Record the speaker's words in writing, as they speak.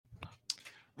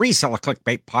Reseller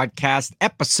Clickbait Podcast,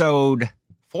 episode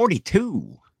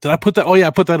 42. Did I put that? Oh, yeah, I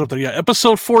put that up there. Yeah,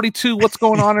 episode 42. What's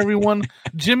going on, everyone?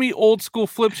 Jimmy Old School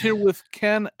Flips here with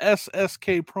Ken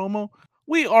SSKPromo.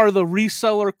 We are the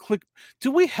Reseller Click. Do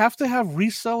we have to have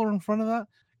reseller in front of that?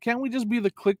 Can't we just be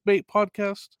the Clickbait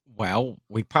Podcast? Well,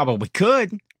 we probably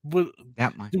could. But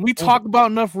That might. do we talk about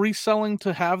enough reselling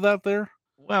to have that there?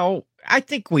 Well, I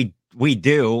think we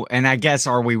do. And I guess,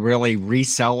 are we really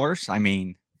resellers? I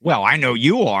mean, well, I know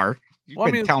you are. You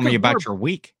can tell me about your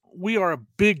week. We are a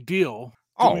big deal.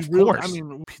 Oh, of course. I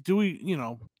mean, do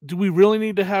we really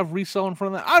need to have resell in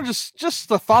front of that? I just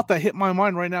the thought that hit my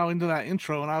mind right now into that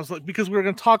intro. And I was like, because we're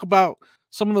going to talk about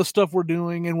some of the stuff we're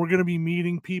doing and we're going to be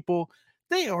meeting people.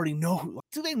 They already know.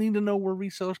 Do they need to know we're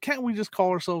resellers? Can't we just call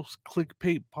ourselves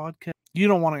Clickbait Podcast? You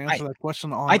don't want to answer that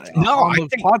question on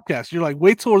the podcast. You're like,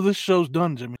 wait till this show's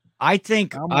done, Jimmy. I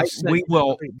think we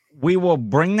will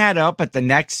bring that up at the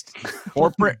next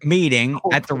corporate meeting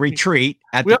at the retreat.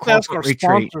 We have to ask our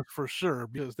sponsor for sure.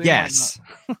 Because they yes.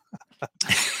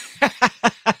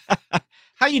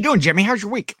 How you doing, Jimmy? How's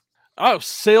your week? Oh,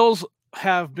 sales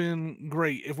have been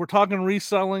great. If we're talking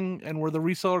reselling and we're the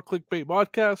Reseller Clickbait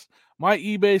Podcast, my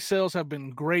eBay sales have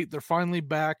been great. They're finally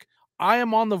back. I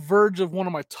am on the verge of one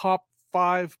of my top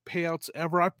 5 payouts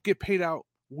ever. I get paid out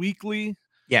weekly.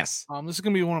 Yes. This is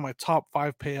going to be one of my top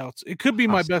 5 payouts. It could be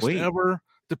my best ever,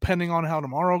 depending on how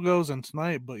tomorrow goes and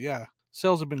tonight. But yeah,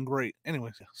 sales have been great.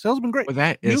 Anyways, sales have been great. Well,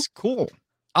 that is cool.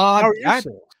 How are your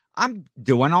sales? I'm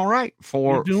doing all right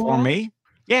for me.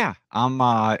 Yeah, I'm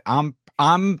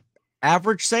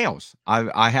average sales.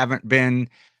 I haven't been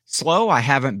slow. I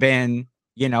haven't been,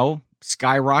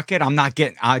 skyrocket.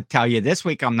 I tell you, this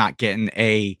week I'm not getting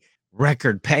a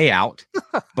record payout,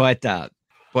 but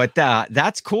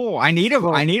that's cool. I need a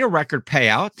record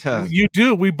payout. You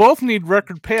do. We both need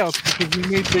record payouts because we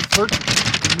made big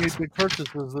purchases. We made big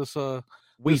purchases this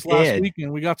last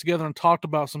weekend. We got together and talked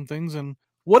about some things. And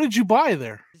what did you buy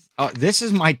there? This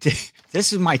is my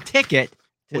ticket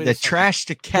to the Trash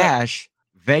to Cash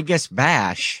Vegas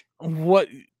Bash. What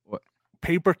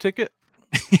paper ticket?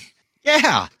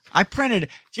 Yeah, I printed,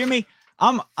 Jimmy.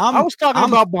 I was talking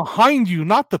about behind you,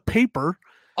 not the paper.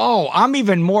 Oh, I'm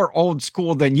even more old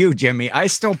school than you, Jimmy. I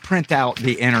still print out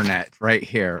the internet right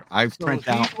here.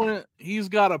 He's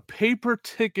got a paper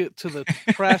ticket to the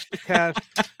Trash to Cash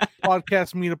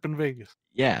podcast meetup in Vegas.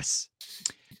 Yes.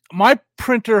 My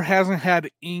printer hasn't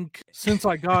had ink since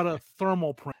I got a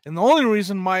thermal print. And the only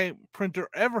reason my printer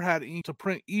ever had ink to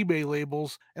print eBay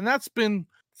labels, and that's been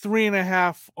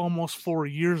 3.5, almost 4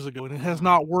 years ago, and it has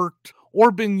not worked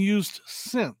or been used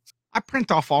since. I print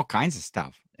off all kinds of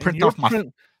stuff. Print off my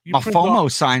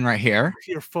FOMO sign right here.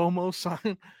 Your FOMO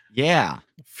sign? Yeah.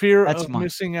 Fear of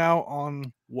missing out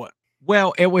on what?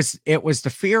 Well, it was the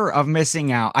fear of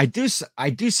missing out. I do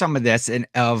some of this, and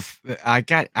I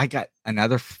got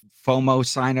another FOMO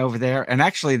sign over there, and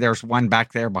actually there's one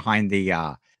back there behind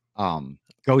the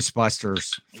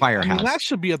Ghostbusters firehouse. I mean, that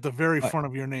should be at the very front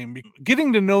of your name.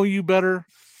 Getting to know you better,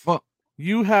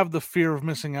 you have the fear of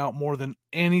missing out more than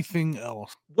anything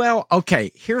else. Well,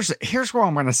 okay, here's what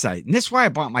I'm going to say. And this is why I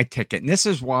bought my ticket, and this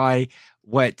is why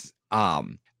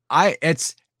I'm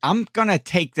going to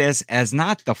take this as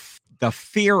not the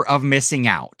fear of missing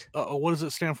out. What does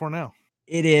it stand for now?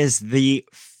 It is the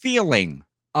feeling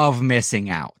of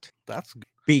missing out. That's good.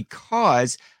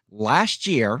 Because last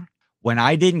year, when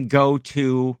I didn't go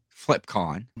to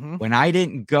FlipCon, when I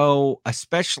didn't go,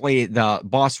 especially the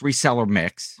Boss Reseller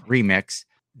Remix,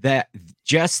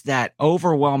 that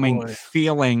overwhelming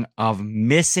feeling of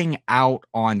missing out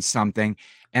on something.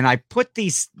 And I put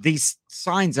these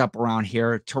signs up around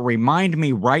here to remind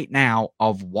me right now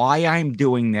of why I'm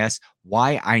doing this,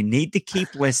 why I need to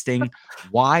keep listing,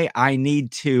 why I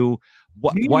need to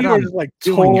what I'm like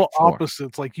total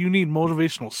opposites. Like you need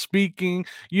motivational speaking,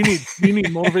 you need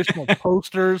motivational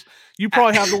posters. You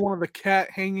probably have the one of the cat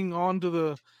hanging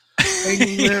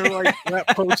there like that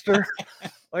poster.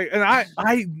 Like, and I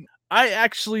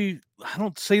actually, I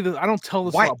don't say that, I don't tell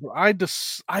this out, but I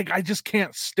just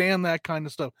can't stand that kind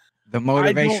of stuff. The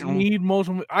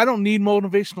motivational. I don't need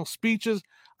motivational speeches.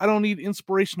 I don't need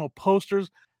inspirational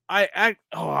posters. I'm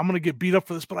gonna get beat up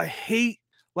for this, but I hate,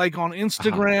 like on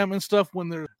Instagram and stuff, when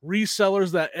there's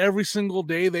resellers that every single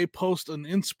day they post an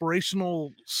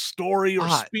inspirational story or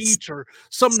speech or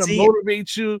something to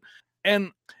motivate you.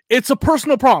 And it's a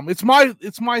personal problem. It's my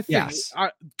thing. Yes.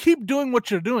 I keep doing what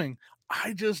you're doing.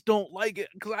 I just don't like it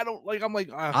because I don't like. I'm like,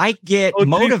 I get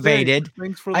motivated.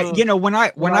 Thanks for when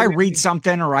I read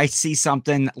something or I see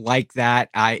something like that,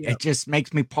 it just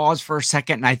makes me pause for a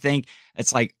second, and I think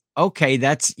it's like, okay,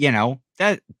 that's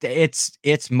that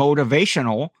it's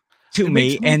motivational, to It me.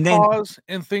 makes me And then, pause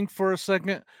and think for a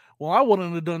second. Well, I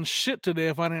wouldn't have done shit today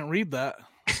if I didn't read that.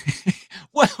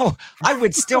 well, I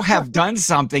would still have done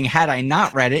something had I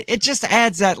not read it. It just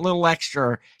adds that little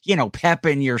extra, pep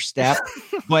in your step.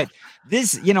 But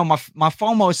this, my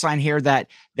FOMO sign here, that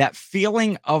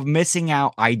feeling of missing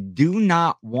out, I do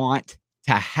not want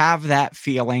to have that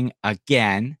feeling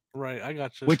again. Right, I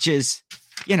got you. Which is,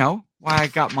 why I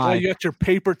got you got your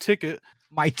paper ticket.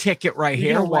 My ticket right you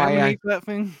here. Why laminate that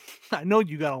thing? I know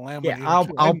you got to laminate.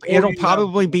 Yeah, it'll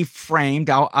probably be framed.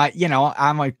 I'm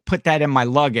gonna put that in my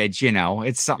luggage.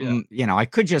 It's something. I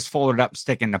could just fold it up,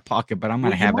 stick in the pocket, but I'm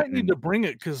gonna have it. You might need to bring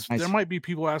it because there might be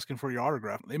people asking for your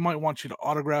autograph. They might want you to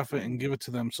autograph it and give it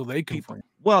to them so they can frame.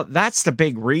 Well, that's the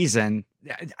big reason.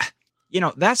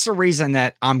 That's the reason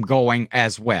that I'm going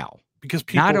as well. Because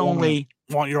people not only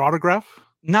want your autograph.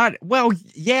 Not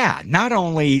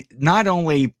only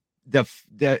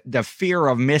the fear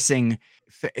of missing.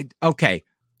 Okay,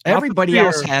 everybody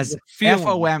else has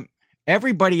FOM.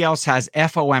 Everybody else has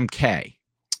FOMK.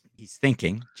 He's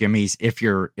thinking, Jimmy's. If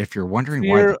you're wondering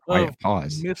why the quiet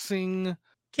pause, missing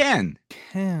Ken.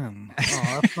 Oh,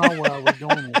 that's not where I was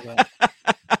going with that.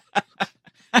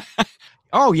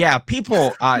 Oh yeah,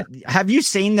 people. Have you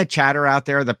seen the chatter out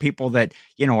there? The people that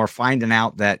are finding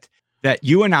out that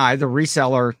you and I, the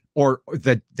reseller or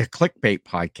the clickbait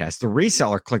podcast, the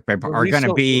reseller clickbait, are going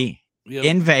to be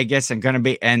in Vegas and going to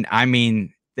be. And I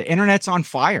mean, the internet's on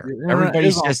fire.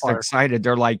 Everybody's just excited.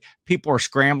 They're like, people are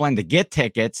scrambling to get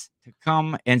tickets to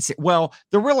come and see. Well,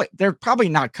 they're probably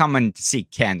not coming to see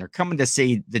Ken. They're coming to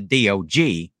see the DOG,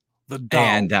 the dog,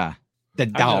 and the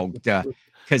dog.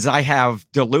 Because I have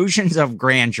delusions of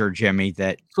grandeur, Jimmy.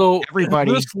 That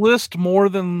everybody list more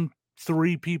than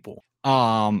 3 people.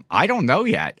 I don't know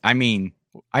yet. I mean,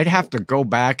 I'd have to go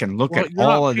back and look at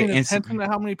all of the attention to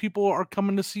how many people are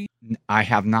coming to see. I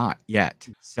have not yet.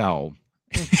 So,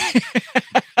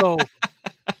 so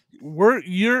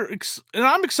and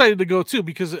I'm excited to go too,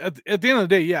 because at the end of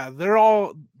the day,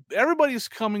 everybody's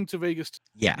coming to Vegas.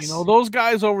 Yes. Those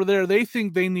guys over there, they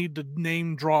think they need to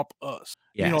name drop us.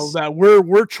 Yes. That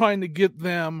we're trying to get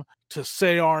them to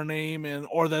say our name,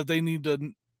 or that they need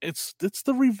to. It's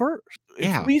the reverse.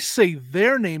 If we say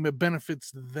their name, it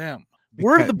benefits them.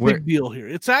 We're the big deal here.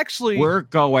 It's actually we're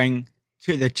going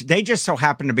to they just so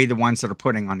happen to be the ones that are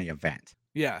putting on the event.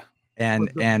 Yeah. And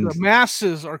the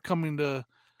masses are coming to,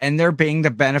 and they're being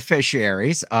the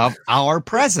beneficiaries of our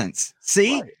presence.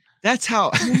 See? Right. That's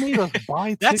how you made us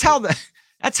buy that's how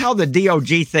the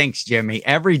DOG thinks, Jimmy.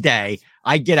 Every day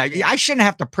I shouldn't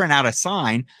have to print out a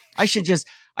sign. I should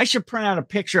print out a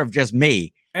picture of just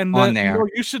me. And on there.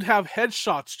 You should have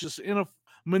headshots just in a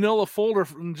manila folder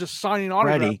and just signing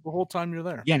autographs the whole time you're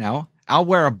there. I'll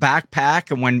wear a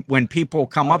backpack, and when people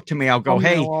come up to me, I'll go,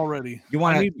 "Hey, you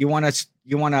want a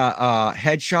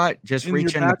headshot? Just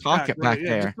reach in the pocket back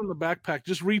there. Just in the backpack.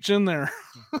 Just reach in there.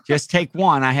 Just take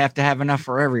one. I have to have enough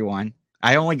for everyone.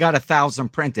 I only got 1,000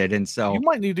 printed, and so you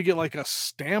might need to get like a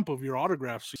stamp of your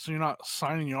autograph, so you're not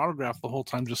signing your autograph the whole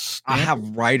time. Just I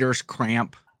have writer's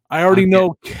cramp. I already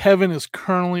know Kevin is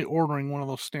currently ordering one of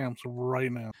those stamps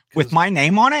right now. With my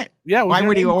name on it? Yeah. Why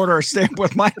would he order a stamp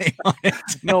with my name on it?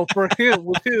 No, for him,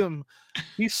 with him,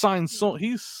 he signs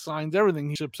everything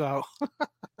he ships out.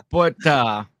 But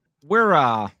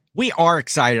we are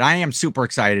excited. I am super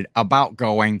excited about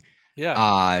going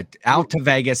out to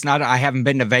Vegas. I haven't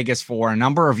been to Vegas for a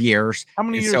number of years. How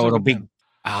many years? So it'll be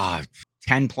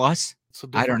 10 plus.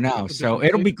 I don't know. So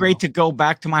it'll be great to go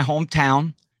back to my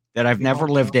hometown that I've never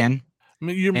lived in. I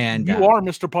mean, you are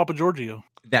Mr. Papa Giorgio.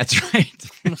 That's right.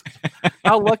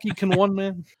 How lucky can one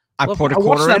man? I put a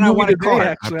quarter in, I want a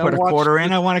card. I put a quarter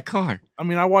in, I want a card. I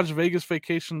mean, I watched Vegas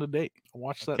Vacation today. I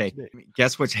watched that today.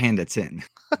 Guess which hand it's in.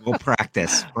 We'll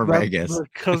practice for Vegas.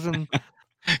 Cousin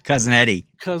Eddie.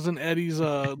 Cousin Eddie's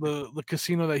the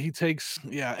casino that he takes.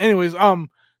 Yeah. Anyways,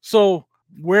 so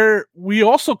where we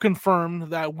also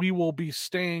confirmed that we will be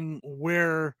staying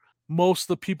where most of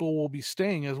the people will be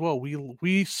staying as well.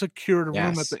 We secured a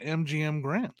room at the MGM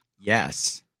Grand.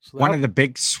 Yes. So one of the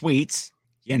big suites,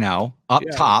 up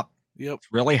top. Yep. It's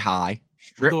really high.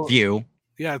 Strip view.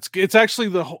 Yeah, it's actually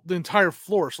the entire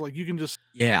floor. So like you can just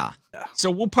So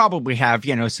we'll probably have,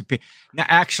 some now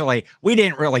actually we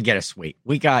didn't really get a suite.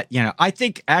 We got, I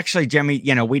think actually, Jimmy,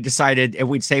 we decided if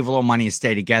we'd save a little money and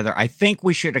stay together, I think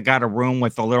we should have got a room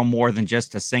with a little more than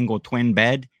just a single twin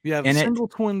bed. Yeah, the single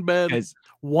twin bed,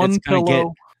 one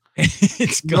pillow,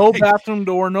 no bathroom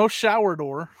door, no shower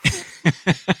door.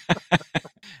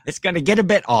 It's gonna get a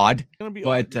bit odd. It's gonna be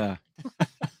odd.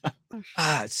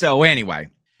 So anyway.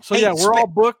 So we're all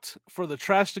booked for the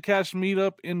Trash to Cash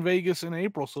meetup in Vegas in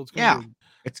April. So it's gonna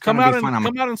be It's gonna be fun.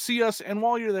 Come out and see us, and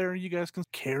while you're there, you guys can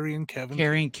Carrie and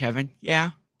Kevin.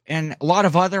 Yeah, and a lot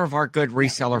of other of our good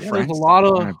reseller friends. There's a lot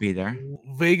of gonna be there.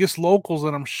 Vegas locals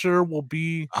that I'm sure will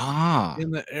be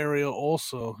in the area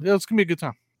also. Yeah, it's gonna be a good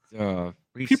time. The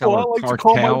people I like to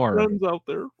call my friends out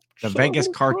there. The Vegas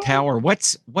cartel, or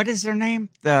what is their name?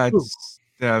 The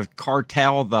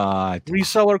cartel, the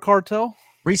reseller cartel.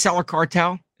 Reseller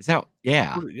cartel. Is that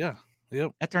Yep.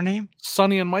 That's their name?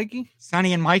 Sonny and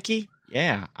Mikey.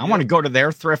 Yeah. I want to go to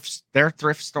their thrift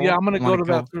store. Yeah, I'm gonna go to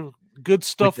that good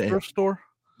stuff thrift store.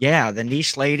 Yeah, the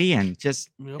niche lady, and just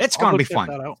it's gonna be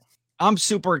fun. I'm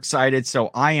super excited. So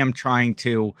I am trying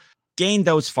to gain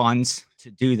those funds to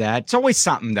do that. It's always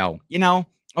something though,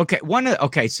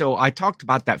 Okay, so I talked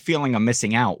about that feeling of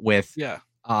missing out with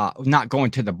not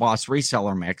going to the Boss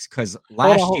reseller mix, because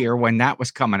last year when that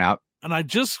was coming up. And I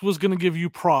just was going to give you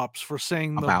props for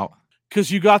saying because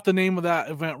you got the name of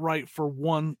that event right for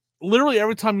one. Literally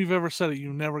every time you've ever said it,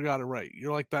 you never got it right.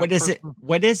 You're like that.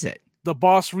 What is it? The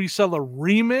Boss Reseller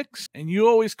Remix, and you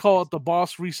always call it the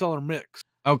Boss Reseller Mix.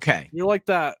 Okay. You're like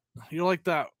that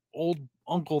old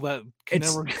uncle that can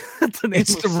never get the name.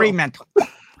 It's the remix.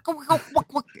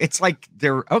 It's like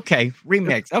they're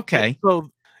remix. Okay.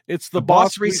 So it's the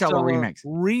Boss Reseller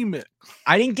Remix.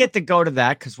 I didn't get to go to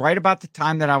that because right about the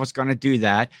time that I was going to do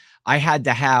that, I had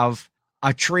to have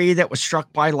a tree that was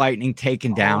struck by lightning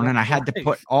taken down, and I had to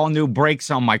put all new brakes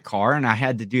on my car, and I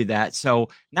had to do that. So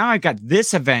now I got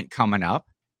this event coming up,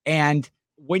 and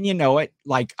when you know it,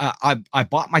 like I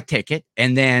bought my ticket,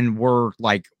 and then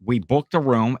we booked a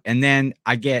room, and then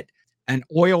I get an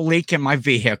oil leak in my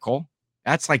vehicle.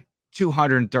 That's like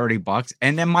 $230,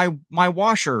 and then my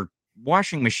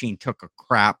washing machine took a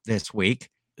crap this week.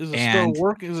 Is it still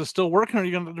working? Is it still working, or are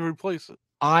you going to replace it?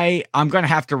 I'm going to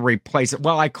have to replace it.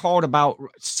 Well, I called about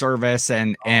service,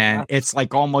 and it's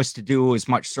like almost to do as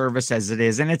much service as it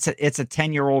is. And it's a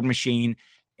 10-year-old machine.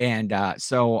 And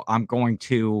so I'm going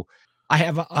to, I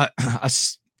have a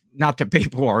not that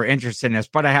people are interested in this,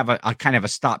 but I have a kind of a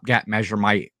stopgap measure.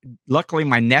 Luckily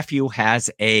my nephew has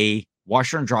a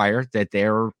washer and dryer that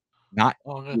they're not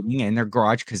using in their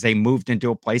garage because they moved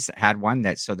into a place that had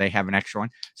one, so they have an extra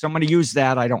one. So I'm going to use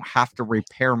that. I don't have to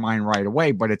repair mine right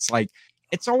away, but it's like,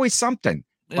 it's always something.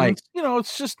 And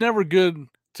it's just never good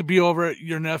to be over at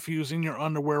your nephew's in your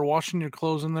underwear, washing your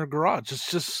clothes in their garage.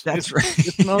 It's right.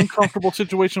 It's an uncomfortable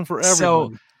situation for everyone.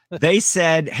 So they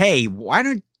said, "Hey, why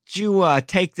don't you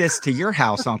take this to your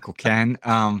house, Uncle Ken?"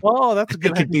 That's a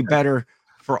good idea. It could be better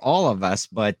for all of us.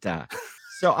 But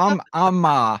so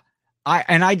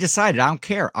I decided I don't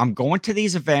care. I'm going to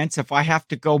these events. If I have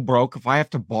to go broke, if I have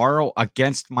to borrow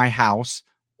against my house,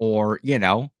 or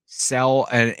sell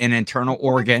an internal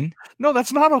organ. No,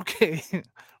 that's not okay.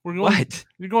 What?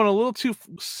 You're going a little too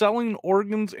selling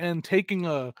organs and taking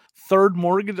a third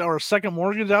mortgage or a second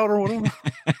mortgage out or whatever.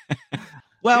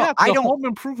 Well, I don't home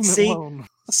improvement loan.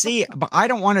 But I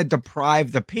don't want to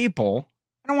deprive the people.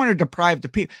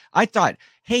 I thought,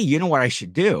 hey, you know what I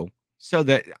should do? So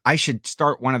that I should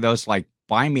start one of those like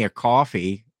buy me a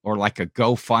coffee or like a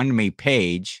GoFundMe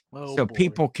page.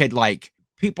 People could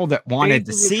people that wanted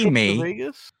to see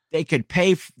me, they could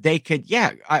pay.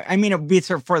 I mean, it would be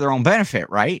for their own benefit,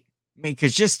 right? I mean,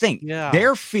 because just think,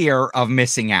 their fear of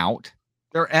missing out,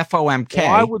 their FOMK. Well,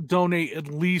 I would donate at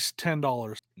least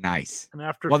 $10. Nice. And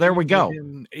after there we go.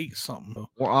 Ate something.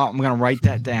 Well, I'm going to write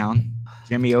that down.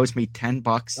 Jimmy owes me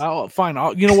 $10. Oh, fine.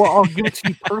 You know what? I'll give it to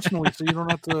you personally, so you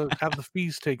don't have to have the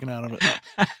fees taken out of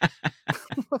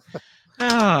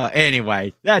it.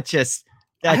 Anyway, that's just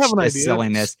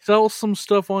silliness. Sell some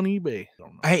stuff on eBay.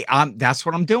 Hey, that's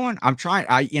what I'm doing. I'm trying.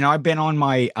 I've been on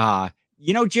my,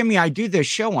 Jimmy, I do this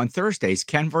show on Thursdays,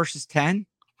 Ken versus 10,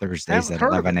 Thursdays at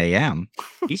 11 a.m.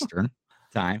 Eastern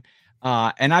time.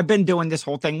 And I've been doing this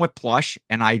whole thing with plush,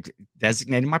 and I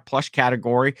designated my plush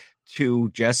category to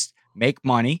just make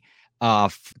money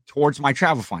towards my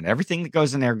travel fund. Everything that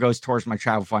goes in there goes towards my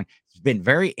travel fund. It's been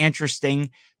very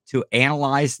interesting to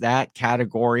analyze that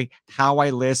category, how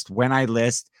I list, when I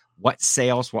list, what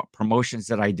sales, what promotions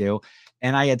that I do.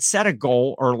 And I had set a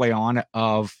goal early on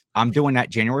of, I'm doing that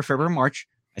January, February, March.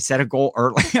 I set a goal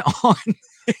early on.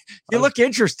 You look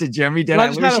interested, Jimmy. Did I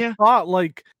lose had you? A thought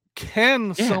like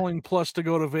Ken selling plush to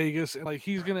go to Vegas, and like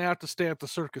he's gonna have to stay at the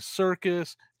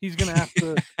Circus. He's gonna have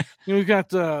to, he's got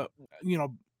to,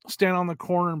 stand on the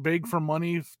corner and beg for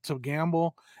money to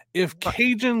gamble. If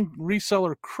Cajun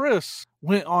reseller Chris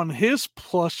went on his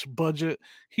plush budget,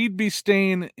 he'd be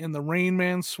staying in the Rain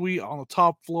Man suite on the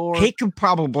top floor. He could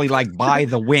probably buy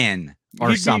the win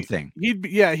or something. He'd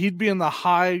be in the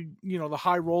high, the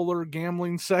high roller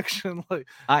gambling section. Like,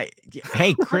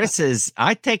 Hey,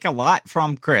 I take a lot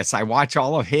from Chris. I watch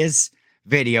all of his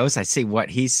videos. I see what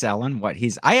he's selling,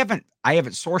 I haven't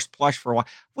sourced plush for a while.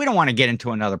 We don't want to get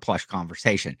into another plush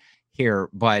conversation here,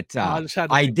 but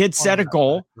I did set a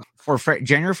goal for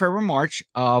January, February, March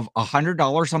of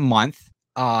 $100 a month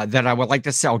that I would like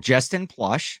to sell just in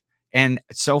plush. And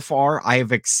so far I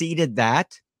have exceeded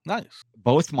that. Nice.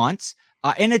 Both months.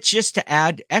 And it's just to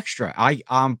add extra.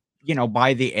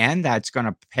 By the end, that's going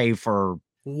to pay for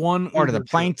one part of the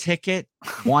plane ticket,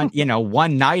 one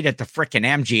night at the frickin'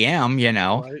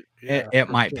 MGM, right? Yeah, it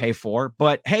might pay for.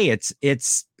 But hey,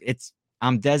 it's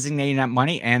I'm designating that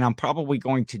money, and I'm probably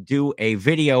going to do a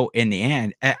video in the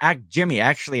end. Jimmy,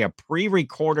 actually a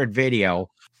pre-recorded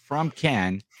video from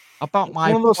Ken about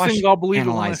my one of those things I'll believe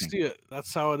analyzing. it when I see it.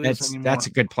 That's how it is anymore. That's a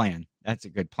good plan. That's a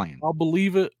good plan. I'll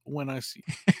believe it when I see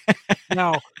it.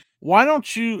 Now, why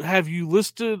don't you have you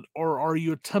listed, or are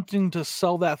you attempting to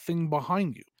sell that thing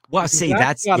behind you? Well, Because see,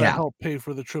 that's gotta help pay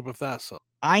for the trip if that's so.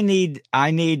 I need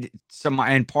some,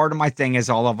 and part of my thing is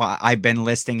I've been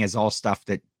listing is all stuff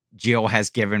that Jill has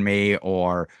given me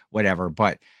or whatever,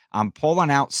 but I'm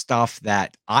pulling out stuff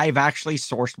that I've actually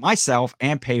sourced myself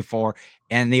and paid for,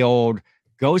 and the old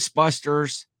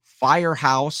Ghostbusters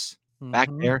Firehouse back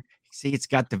there. See, it's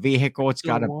got the vehicle. It's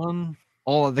got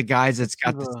all of the guys. It's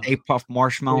got the Stay Puft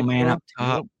Marshmallow Man up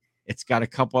top. Yep. It's got a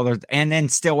couple others, and then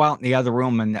still out in the other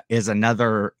room is a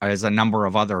number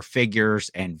of other figures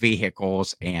and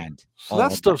vehicles, and so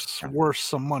that stuff's worth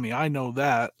some money. I know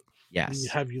that. Yes.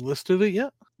 Have you listed it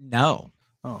yet? No.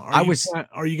 Oh,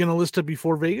 are you going to list it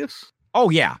before Vegas? Oh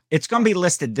yeah, it's going to be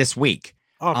listed this week.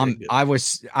 Okay, I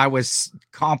was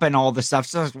comping all the stuff.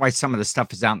 So that's why some of the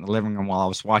stuff is out in the living room while I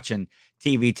was watching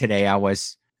TV today. I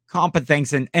was comping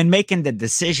things and making the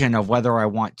decision of whether I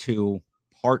want to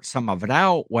part some of it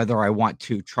out, whether I want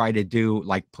to try to do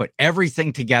put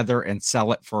everything together and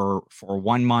sell it for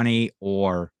one money,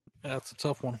 or that's a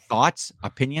tough one. Thoughts,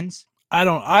 opinions?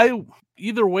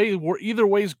 Either way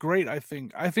is great. I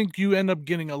think you end up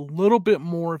getting a little bit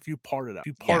more if you part it out. If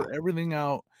you part everything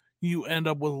out, you end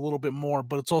up with a little bit more,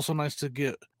 but it's also nice to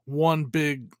get one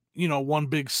big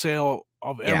sale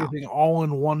of everything all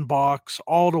in one box,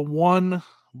 all to one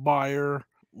buyer.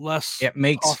 It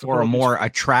makes for a more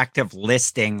attractive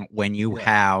listing when you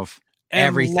have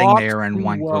everything there in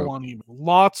one group.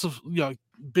 Lots of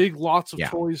lots of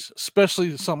toys,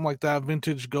 especially something like that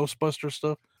vintage Ghostbuster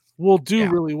stuff will do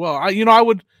really well. I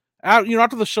would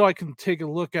after the show I can take a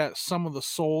look at some of the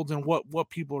solds and what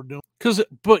people are doing,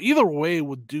 but either way it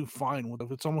would do fine with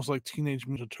it. It's almost like Teenage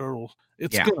Mutant Turtles.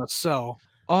 It's gonna sell.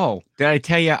 Oh, did I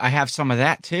tell you I have some of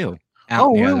that too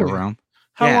out in the other room?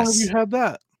 How long have you had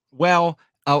that? Well,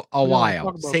 a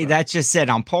while. See, that's just it.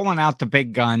 I'm pulling out the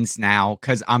big guns now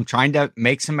because I'm trying to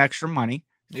make some extra money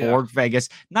for Vegas.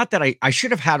 Not that I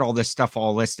should have had all this stuff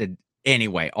all listed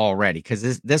anyway already,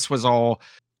 because this was all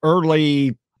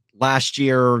early last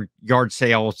year yard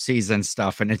sale season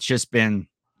stuff, and it's just been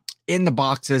in the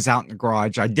boxes out in the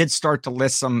garage. I did start to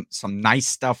list some nice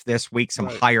stuff this week, some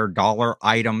higher dollar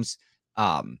items,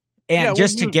 and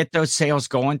just to get those sales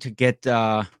going, to get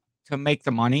to make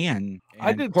the money, and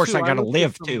of course I got to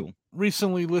live too.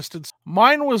 Recently listed,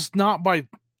 mine was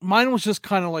just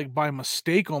kind of like by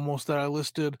mistake almost, that I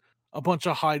listed a bunch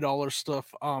of high dollar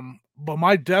stuff. But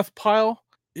my death pile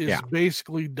is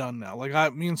basically done now.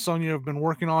 Me and Sonia have been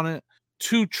working on it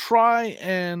to try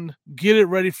and get it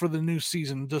ready for the new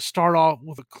season, to start off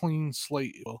with a clean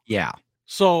slate. Yeah.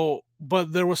 So,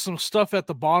 but there was some stuff at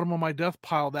the bottom of my death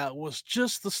pile that was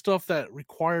just the stuff that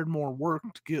required more work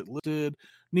to get listed,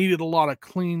 needed a lot of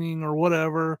cleaning or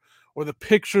whatever, or the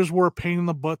pictures were a pain in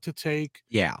the butt to take.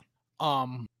 Yeah.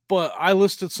 But I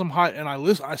listed some high, and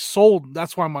I sold.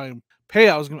 That's why my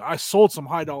payout I sold some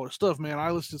high dollar stuff, man.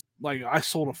 I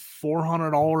sold a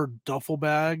 $400 duffel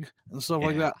bag and stuff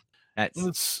like that.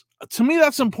 To me,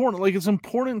 that's important. It's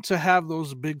important to have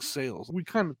those big sales. We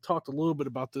kind of talked a little bit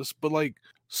about this, but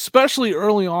especially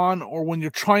early on, or when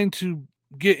you're trying to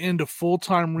get into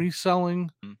full-time reselling,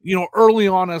 early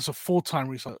on as a full-time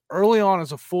reseller,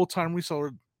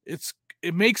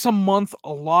 it makes a month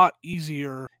a lot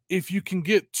easier if you can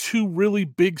get 2 really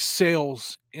big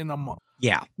sales in a month.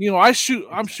 Yeah. I'm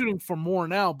shooting for more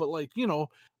now, but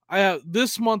I have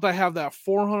this month I have that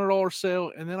 $400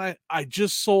 sale, and then I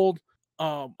just sold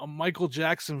a Michael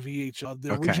Jackson VHS,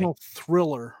 the original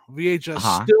Thriller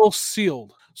VHS, still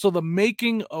sealed. So the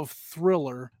making of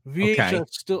Thriller VHS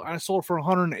still, I sold for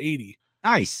 $180.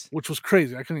 Nice. which was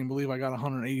crazy. I couldn't even believe I got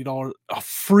 $180 a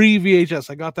free VHS.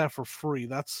 I got that for free.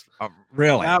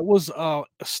 Really? That was a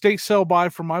estate sale buy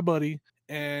from my buddy,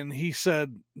 and he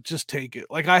said, just take it.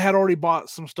 Like, I had already bought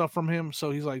some stuff from him,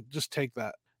 so he's like, just take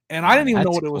that. And I didn't even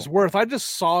know what it was worth. I just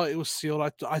saw it was sealed.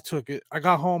 I took it. I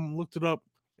got home, looked it up.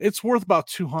 It's worth about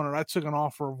 $200. I took an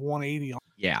offer of $180.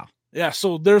 Yeah. Yeah,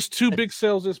 so there's two big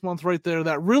sales this month right there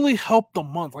that really help the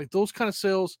month. Like, those kind of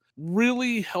sales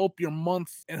really help your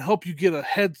month and help you get a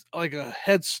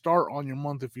head start on your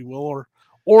month, if you will,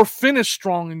 or finish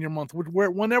strong in your month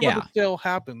whenever the sale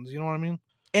happens. You know what I mean?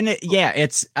 And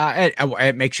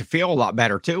it makes you feel a lot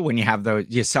better too when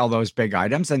you sell those big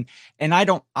items. And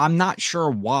I'm not sure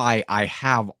why I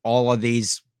have all of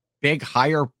these big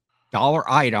higher dollar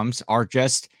items are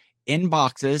just in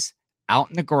boxes out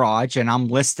in the garage, and I'm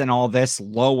listing all this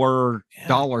lower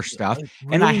dollar stuff.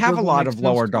 Really, and I have a lot of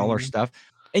lower dollar stuff.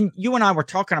 And you and I were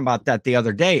talking about that the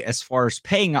other day, as far as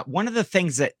paying up. One of the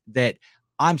things that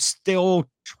I'm still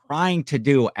trying to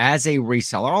do as a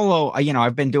reseller, although,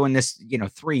 I've been doing this,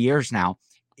 3 years now,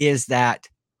 is that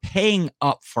paying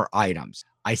up for items.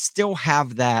 I still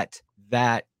have that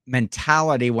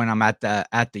mentality when I'm at the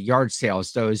yard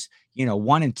sales, those,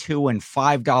 $1 and $2 and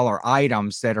 $5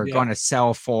 items that are going to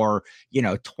sell for,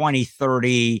 20,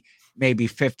 30, maybe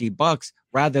 $50,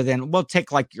 rather than, we'll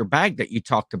take like your bag that you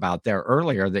talked about there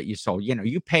earlier that you sold.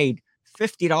 You paid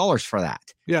 $50 for that.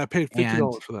 Yeah, I paid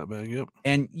 $50 for that bag. Yep.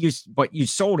 And you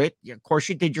sold it. Of course,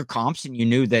 you did your comps, and you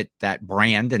knew that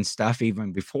brand and stuff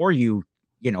even before you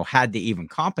had to even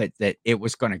comp it, that it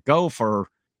was going to go for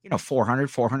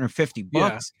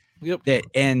 $450. Yep.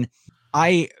 And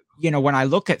I, when I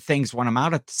look at things when I'm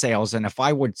out at the sales, and if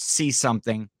I would see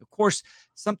something, of course,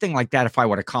 something like that, if I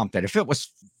would have comped it, if it was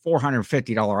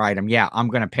 $450 item, I'm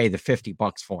going to pay the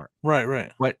 $50 for it.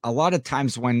 Right. But a lot of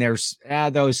times when there's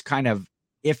those kind of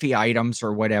iffy items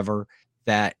or whatever,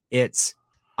 that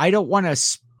I don't want to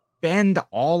spend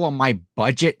all of my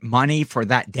budget money for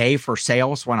that day for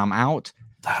sales when I'm out.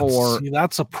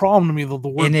 That's a problem to me, though. The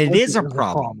word, and it is a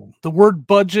problem. The word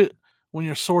budget when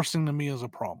you're sourcing to me is a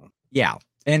problem. Yeah.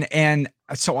 And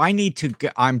so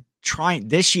I'm trying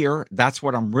this year. That's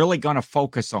what I'm really going to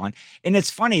focus on. And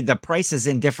it's funny, the prices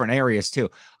in different areas too.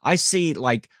 I see,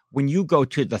 like, when you go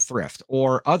to the thrift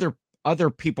or other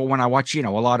people, when I watch, a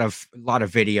lot of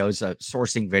videos,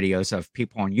 sourcing videos of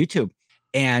people on YouTube,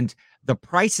 and the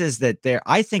prices that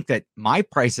I think that my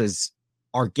prices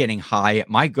are getting high at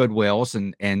my Goodwills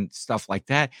and stuff like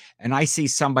that. And I see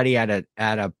somebody at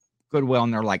a Goodwill,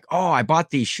 and they're like, oh, I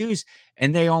bought these shoes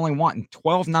and they only want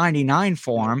 $12.99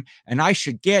 for them, and I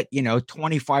should get,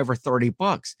 $25 or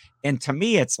 $30. And to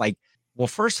me, it's like, well,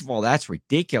 first of all, that's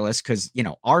ridiculous, because,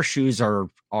 our shoes are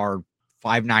 $5.99,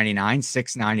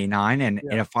 $6.99. And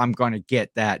if I'm going to get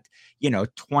that,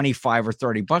 $25 or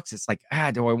 $30, it's like,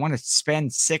 do I want to spend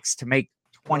 $6 to make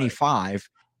 $25? Right.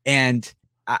 And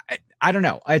I don't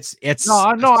know. It's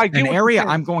an area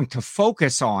I'm going to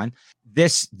focus on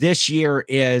this year,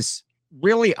 is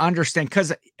really understand,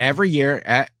 because every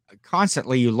year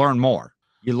constantly you learn more.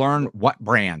 You learn what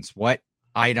brands, what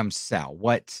items sell,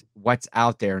 what's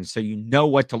out there. And so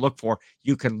what to look for.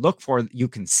 You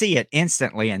can see it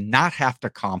instantly and not have to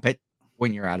comp it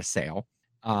when you're at a sale.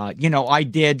 I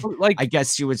did, I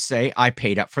guess you would say, I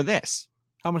paid up for this.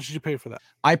 How much did you pay for that?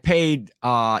 I paid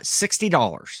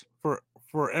 $60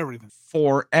 for everything.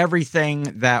 For everything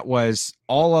that was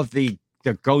all of the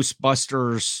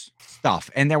Ghostbusters stuff,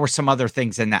 and there were some other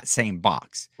things in that same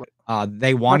box.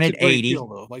 They wanted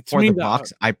 $80 for the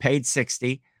box. I paid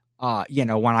 $60.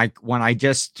 When I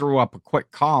just threw up a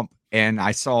quick comp and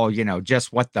I saw,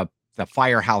 just what the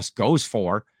firehouse goes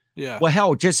for. Yeah. Well,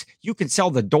 hell, you can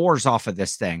sell the doors off of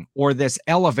this thing, or this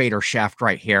elevator shaft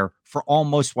right here, for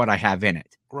almost what I have in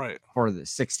it. Right. For the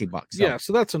 $60.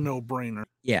 So that's a no-brainer.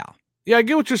 Yeah. Yeah, I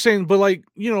get what you're saying, but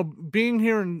being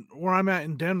here where I'm at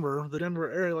in Denver, the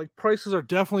Denver area, like, prices are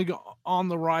definitely on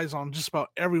the rise on just about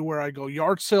everywhere I go.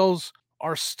 Yard sales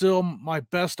are still my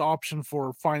best option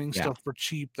for finding stuff for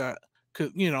cheap that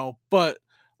could, but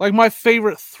like my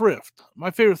favorite thrift,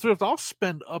 I'll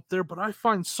spend up there, but I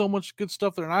find so much good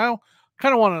stuff there. And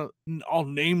I'll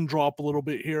name drop a little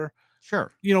bit here.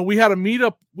 Sure. We had a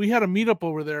meetup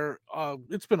over there.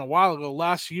 It's been a while ago,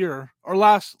 last year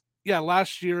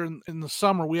in the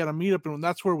summer. We had a meetup, and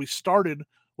that's where we started,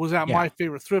 was at my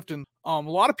favorite thrift. And a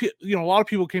lot of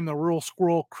people came to Rural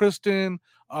Squirrel, Kristen,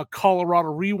 Colorado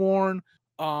Reworn,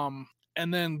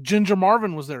 and then Ginger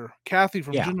Marvin was there. Kathy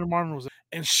from Ginger Marvin was there,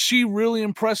 and she really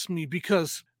impressed me,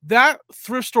 because that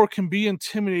thrift store can be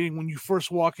intimidating when you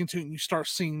first walk into it and you start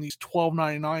seeing these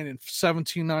 $12.99 and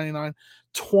 $17.99,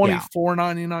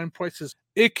 $24.99 prices.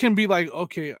 it can be like,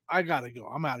 okay, I gotta go.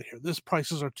 I'm out of here. This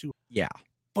prices are too. Yeah.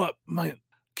 But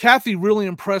Kathy really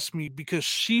impressed me because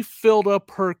she filled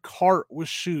up her cart with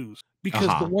shoes. Because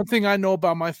the one thing I know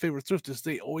about my favorite thrift is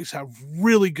they always have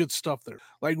really good stuff there.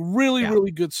 Like really, really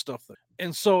good stuff there.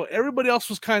 And so everybody else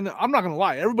was kind of, I'm not going to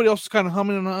lie, everybody else was kind of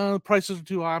humming, the prices are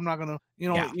too high. I'm not going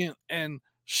to, and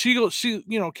she goes,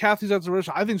 Kathy's at the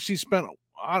register. I think she spent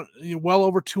well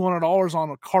over $200 on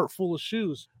a cart full of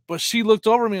shoes. But she looked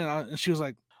over me and she was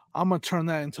like, I'm going to turn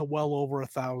that into well over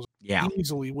 $1,000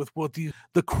 easily with what the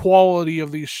quality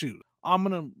of these shoes. I'm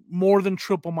going to more than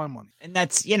triple my money. And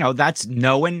that's, that's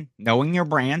knowing your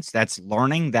brands. That's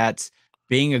learning. That's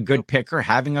being a good picker,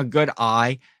 having a good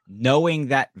eye, knowing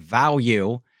that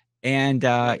value. And,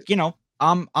 I'm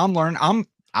learning.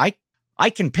 I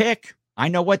can pick. I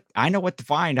know what to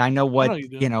find. I know what,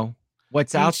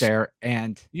 what's out there.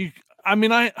 And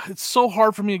it's so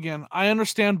hard for me again. I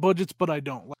understand budgets, but I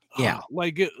don't.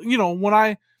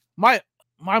 When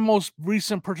my most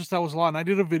recent purchase that was a lot, and I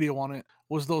did a video on it,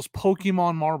 was those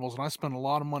Pokemon marbles, and I spent a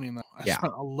lot of money in that. I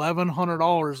spent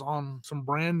 $1,100 on some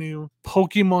brand new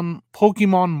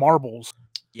Pokemon marbles.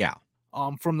 Yeah.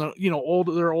 From the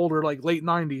they're older, like late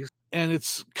 90s, and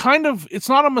it's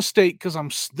not a mistake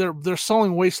because they're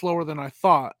selling way slower than I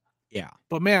thought. Yeah.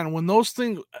 But man, when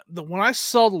when I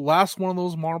sell the last one of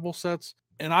those marble sets,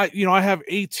 and I have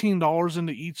 $18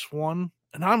 into each one.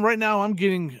 And I'm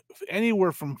getting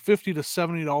anywhere from $50 to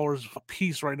 $70 a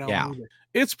piece right now. Yeah.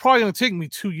 It's probably going to take me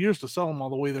 2 years to sell them all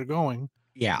the way they're going.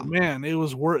 Yeah. But man, it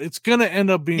was worth. It's going to end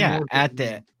up being worth at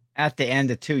the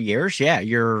end of 2 years. Yeah,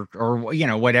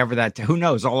 whatever that. Who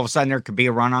knows? All of a sudden there could be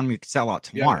a run on them. You could sell out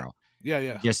tomorrow. Yeah.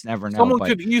 You just never know. Someone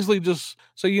could easily just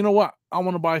say, you know what? I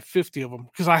want to buy 50 of them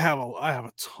because I have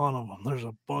a ton of them. There's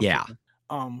a bunch. Yeah.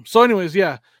 Of them. So, anyways,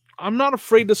 I'm not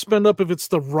afraid to spend up if it's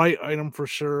the right item for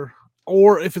sure.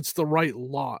 Or if it's the right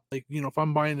lot, like, if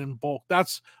I'm buying in bulk.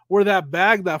 That's where that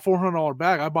 $400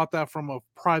 bag, I bought that from a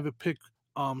private pick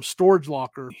storage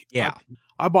locker. Yeah.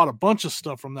 I bought a bunch of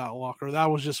stuff from that locker. That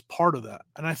was just part of that.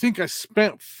 And I think I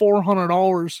spent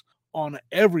 $400 on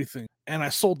everything, and I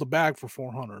sold the bag for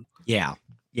 $400. Yeah.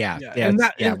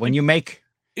 When you make...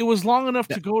 It was long enough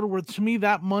to go to where, to me,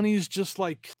 that money's just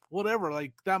like, whatever,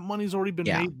 like that money's already been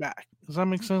made back. Does that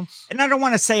make sense? And I don't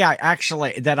want to say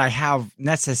that I have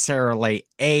necessarily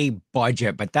a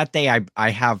budget, but that day I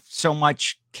have so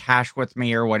much cash with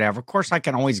me or whatever. Of course, I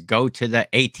can always go to the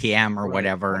ATM or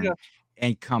whatever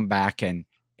and come back and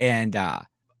I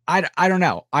don't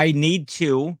know. I need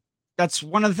to. That's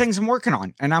one of the things I'm working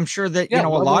on. And I'm sure that, a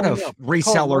lot of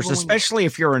resellers, especially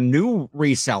if you're a new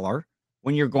reseller,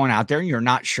 when you're going out there and you're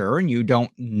not sure and you don't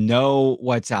know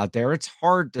what's out there, it's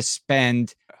hard to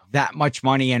spend that much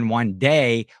money in one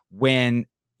day when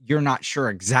you're not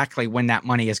sure exactly when that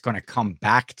money is going to come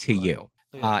back to you.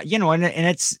 And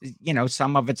it's,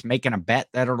 some of it's making a bet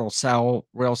that it'll sell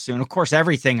real soon. Of course,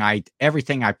 everything I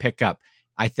pick up,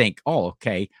 I think, oh,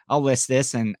 okay, I'll list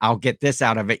this and I'll get this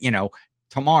out of it,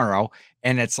 tomorrow.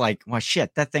 And it's like, well,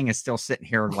 shit, that thing is still sitting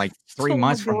here like 3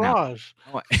 months from now.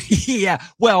 Yeah.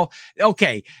 Well,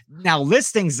 okay. Now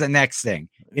listing's the next thing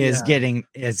is getting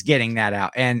that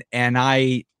out. And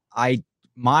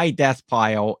my death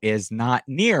pile is not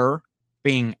near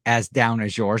being as down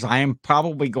as yours. I am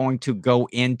probably going to go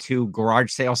into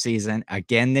garage sale season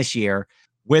again this year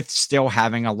with still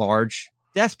having a large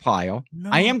death pile.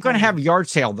 I am going to have a yard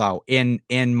sale though in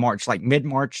March, like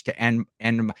mid-March to end,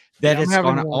 and that is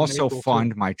going to also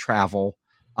fund my travel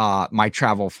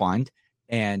fund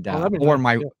and or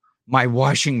my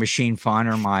washing machine fund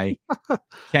or my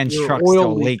Ken's truck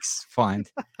still leaks fund.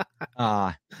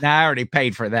 Now I already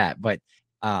paid for that, but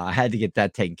I had to get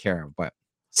that taken care of. But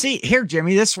see here,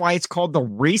 Jimmy, this is why it's called the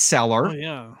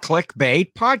Reseller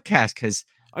Clickbait Podcast, because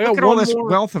look at all this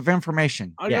wealth of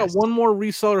information. I got one more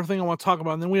reseller thing I want to talk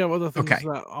about, and then we have other things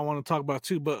that I want to talk about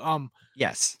too. But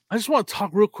yes, I just want to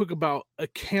talk real quick about a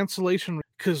cancellation,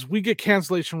 because we get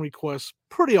cancellation requests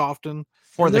pretty often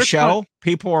for the show.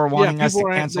 People are wanting us to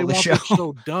cancel the show. The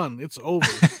show done. It's over,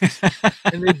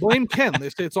 and they blame Ken. They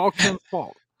say it's all Ken's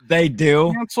fault. They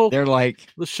do. They're like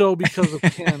the show because of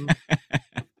Ken.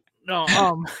 No,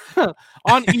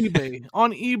 on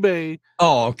eBay.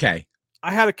 Oh, okay.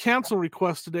 I had a cancel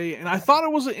request today, and I thought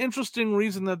it was an interesting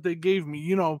reason that they gave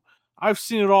me. I've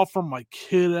seen it all from my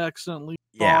kid accidentally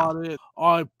bought it.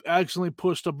 I accidentally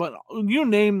pushed a button. You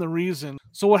name the reason.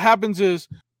 So what happens is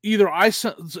either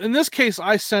in this case,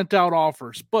 I sent out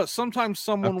offers, but sometimes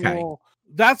someone will.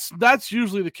 That's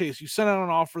usually the case. You send out an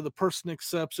offer, the person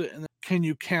accepts it, and then, can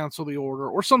you cancel the order?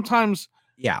 Or sometimes,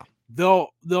 they'll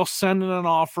send in an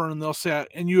offer and they'll say,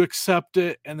 and you accept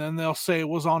it, and then they'll say it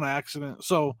was on accident.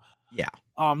 So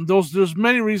There's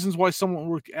many reasons why someone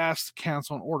would ask to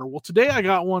cancel an order. Well, today I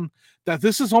got one that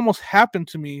this has almost happened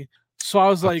to me. So I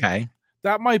was like,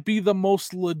 that might be the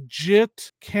most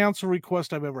legit cancel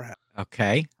request I've ever had.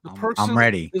 Okay. The person I'm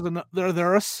ready.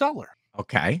 They're a seller.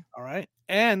 Okay. All right.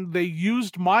 And they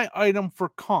used my item for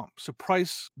comps to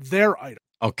price their item.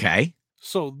 Okay.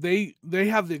 So they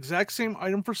have the exact same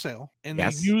item for sale, and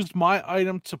they used my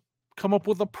item to come up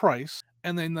with a price,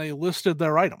 and then they listed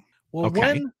their item. Well,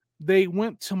 when they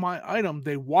went to my item,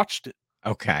 they watched it.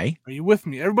 Okay. Are you with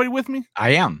me? Everybody with me?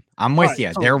 I am. I'm with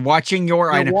you. So they're watching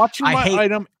your item. They're watching my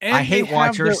item, and I hate they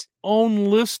watchers. have their own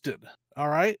listed. All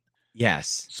right?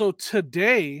 Yes. So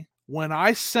today, when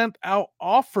I sent out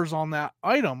offers on that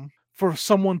item for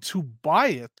someone to buy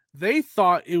it, they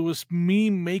thought it was me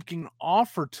making an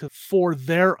offer for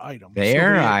their item.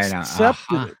 Their item.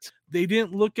 Accepted it. They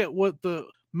didn't look at what the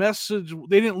message,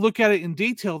 they didn't look at it in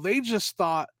detail. They just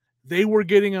thought they were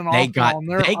getting an offer on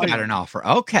their item. They got an offer.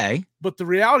 Okay. But the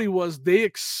reality was they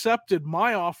accepted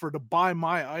my offer to buy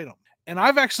my item. And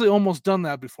I've actually almost done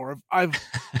that before. I've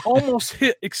almost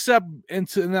hit accept, and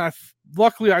then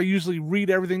luckily I usually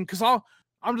read everything, because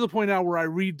I'm to the point now where I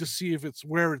read to see if it's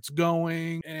where it's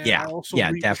going, and I also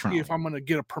read definitely. to see if I'm going to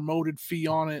get a promoted fee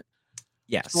on it.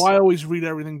 Yes. So I always read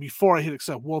everything before I hit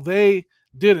accept. Well, they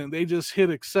didn't. They just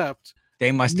hit accept.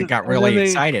 They must have got really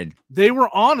excited. They were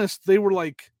honest. They were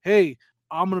like, hey,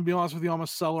 I'm going to be honest with you. I'm a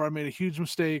seller. I made a huge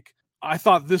mistake. I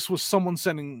thought this was someone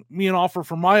sending me an offer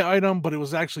for my item, but it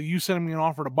was actually you sending me an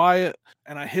offer to buy it.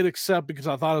 And I hit accept because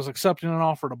I thought I was accepting an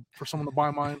offer for someone to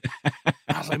buy mine.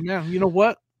 I was like, man, you know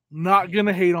what? Not going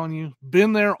to hate on you.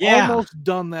 Been there, almost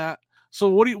done that. So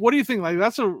what do you think? Like,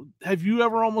 have you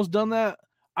ever almost done that?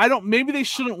 Maybe they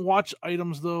shouldn't watch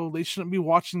items though. They shouldn't be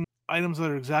watching items that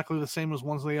are exactly the same as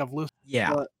ones they have listed.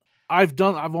 Yeah. But I've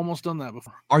almost done that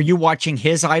before. Are you watching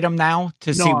his item now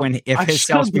to see if his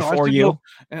sells before you?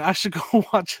 And I should go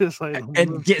watch his item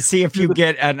and see if you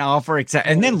get an offer,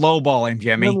 and then lowball him,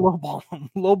 Jimmy. Lowball him.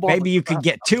 Maybe you could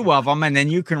get 2 of them, and then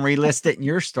you can relist it in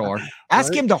your store.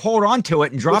 Ask him to hold on to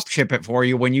it and drop ship it for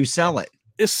you when you sell it.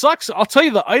 It sucks. I'll tell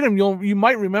you the item. You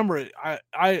might remember it.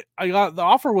 I got the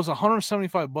offer was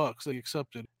 $175 they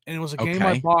accepted, and it was a game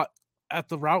I bought at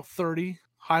the Route 30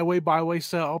 highway byway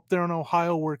sale up there in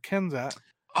Ohio where Ken's at.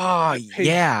 Oh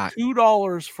yeah,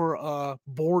 $2 for a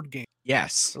board game.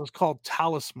 Yes, it was called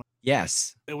Talisman.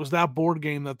 Yes, it was that board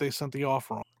game that they sent the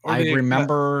offer on. I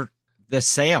remember the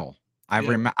sale. I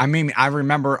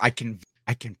remember. I can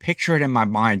picture it in my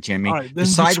mind, Jimmy. Right, the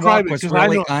sidewalk was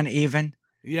really uneven.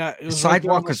 Yeah, the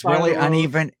sidewalk was really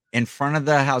uneven in front of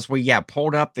the house. We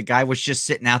pulled up. The guy was just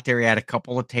sitting out there. He had a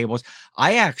couple of tables.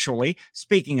 I actually,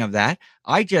 speaking of that,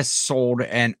 I just sold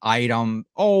an item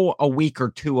a week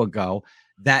or 2 ago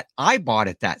that I bought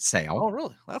at that sale. Oh,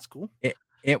 really? That's cool.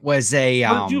 It was a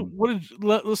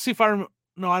let's see if I remember.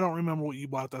 No, I don't remember what you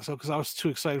bought that sale because I was too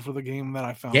excited for the game that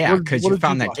I found. Yeah, because you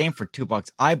found that game for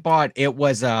 $2. I bought it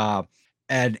was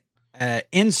an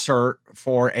insert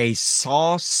for a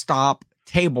saw stop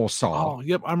table saw. Oh,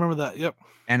 yep, I remember that. Yep.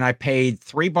 And I paid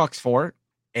 $3 for it,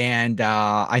 and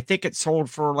I think it sold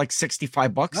for like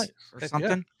 $65 or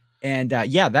something. Yeah. And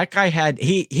that guy had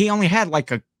he only had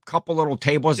like a couple little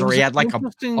tables, or he had like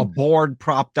a board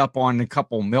propped up on a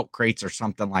couple milk crates or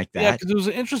something like that. Yeah, because it was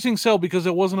an interesting sale because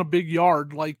it wasn't a big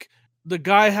yard. Like the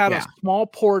guy had a small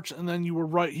porch, and then he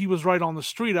was right on the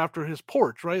street after his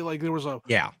porch, right? Like there was a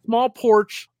small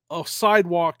porch, a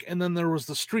sidewalk, and then there was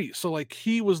the street. So like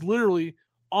he was literally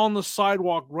on the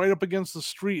sidewalk right up against the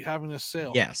street having a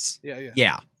sale. Yes.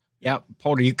 Yeah.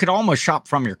 Porter, you could almost shop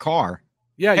from your car.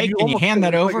 Yeah. Hey, can you hand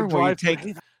that over? Will you take?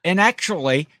 And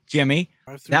actually, Jimmy,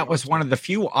 that was one of the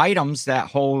few items that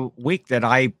whole week that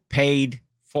I paid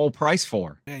full price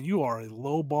for. Man, you are a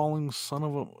lowballing son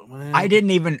of a man. I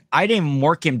didn't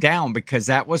work him down because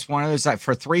that was one of those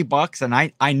for $3,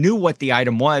 and I knew what the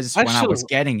item was when I was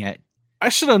getting it. I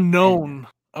should have known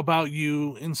about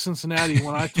you in Cincinnati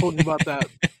when I told you about that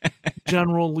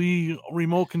General Lee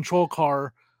remote control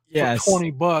car for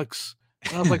 $20.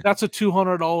 And I was like, that's a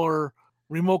 $200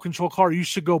 remote control car. You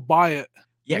should go buy it.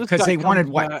 Yeah, because they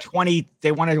wanted 20,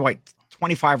 they wanted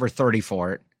 25 or 30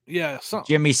 for it. Yeah.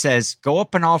 Jimmy says, go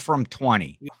up and offer him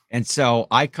 20. Yeah. And so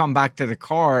I come back to the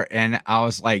car and I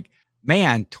was like,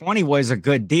 man, 20 was a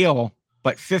good deal,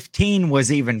 but 15 was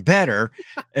even better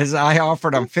as I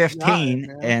offered him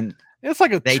 15 and it's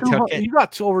like they took it. You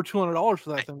got over $200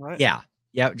 for that thing, right? Yeah.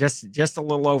 Yeah. Just a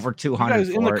little over 200. You guys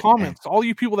in the comments, all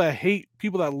you people that hate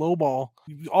people that lowball,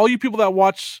 all you people that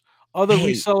watch other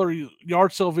reseller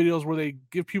yard sale videos where they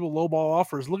give people lowball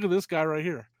offers. Look at this guy right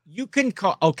here. You can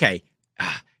call. Okay.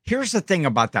 here's the thing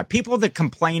about that. People that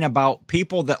complain about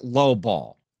people that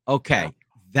lowball. Okay.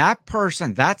 That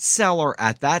person, that seller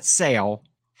at that sale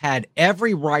had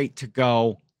every right to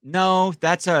go, no,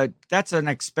 that's an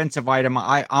expensive item.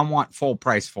 I want full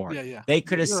price for it. Yeah. They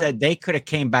could have said, they could have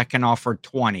came back and offered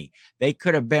 20. They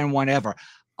could have been whatever.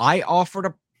 I offered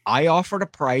a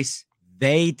price.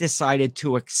 They decided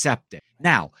to accept it.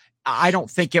 Now, I don't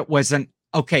think it was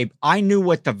okay. I knew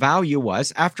what the value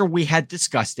was after we had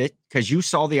discussed it, because you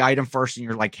saw the item first and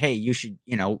you're like, hey, you should,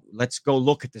 let's go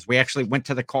look at this. We actually went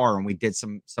to the car and we did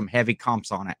some heavy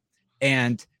comps on it.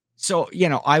 And so,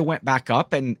 I went back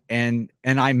up and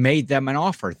I made them an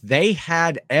offer. They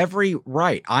had every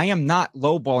right. I am not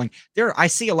lowballing. I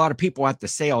see a lot of people at the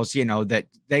sales, that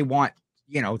they want,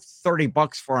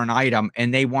 $30 for an item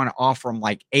and they want to offer them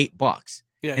like $8.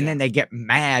 Yeah, and then they get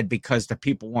mad because the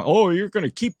people want, oh, you're going to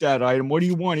keep that item. What do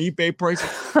you want? eBay price?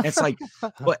 It's like,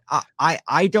 but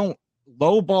I don't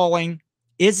lowballing.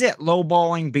 Is it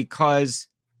lowballing because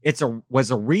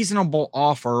was a reasonable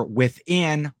offer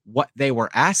within what they were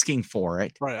asking for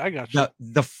it? Right. I got you.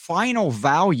 The final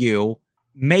value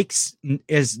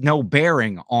is no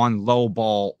bearing on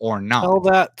lowball or not. Tell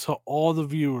that to all the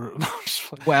viewers.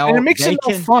 Well, and it makes it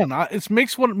no fun. It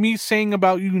makes what me saying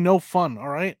about you no fun. All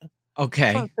right. Okay.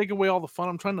 I'm trying to take away all the fun.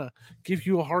 I'm trying to give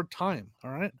you a hard time. All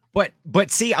right.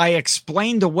 But see, I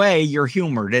explained away your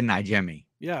humor, didn't I, Jimmy?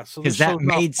 Yeah. So because that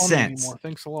made sense. Anymore.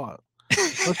 Thanks a lot.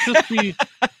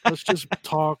 Let's just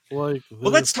talk like this.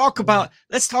 Well, let's talk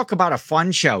about a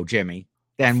fun show, Jimmy.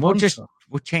 Then we'll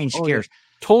change gears. Yeah.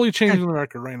 Totally changing the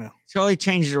record right now. Totally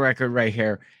change the record right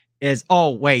here.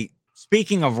 Wait,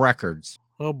 speaking of records.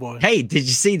 Oh boy. Hey, did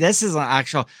you see this is an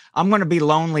actual I'm gonna be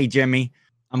lonely, Jimmy.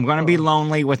 I'm gonna be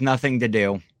lonely with nothing to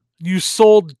do. You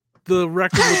sold the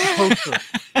record with the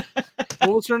poster.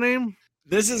 What was her name?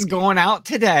 This is going out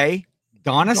today.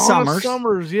 Donna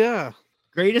Summers, yeah.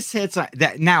 Greatest hits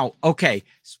that now. Okay,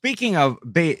 speaking of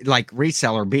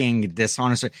reseller being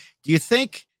dishonest, do you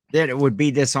think that it would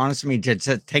be dishonest of me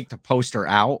to take the poster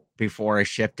out before I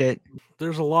shipped it?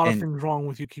 There's a lot of things wrong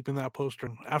with you keeping that poster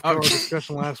after our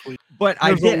discussion last week. But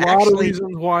there's a lot of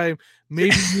reasons why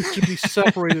maybe you should be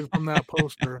separated from that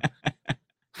poster.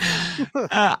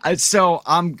 So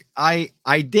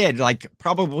I did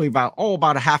probably about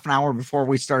a half an hour before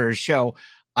we started the show.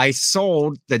 I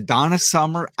sold the Donna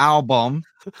Summer album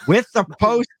with the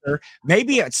poster.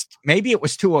 Maybe it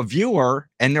was to a viewer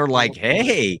and they're like,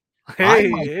 hey,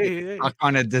 stuck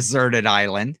on a deserted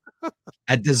island,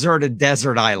 a deserted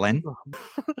desert island,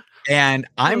 and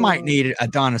I might need a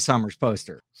Donna Summers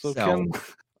poster. So Ken,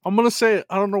 I'm gonna say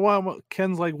I don't know why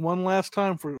Ken's like one last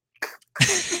time for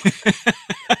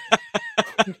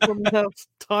one last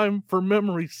time for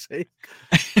memory's sake.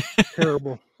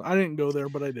 Terrible. I didn't go there,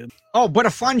 but I did. Oh, but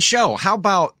a fun show. How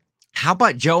about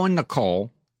Joe and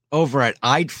Nicole over at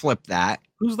I'd Flip That?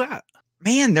 Who's that?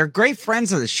 Man, they're great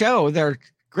friends of the show. They're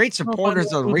great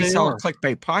supporters of the Reseller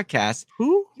Clickbait podcast.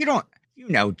 Who? You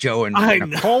know Joe and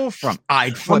Nicole from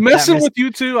I'd Flip That. I'm messing with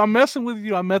you too. I'm messing with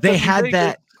you. I met them.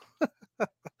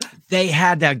 They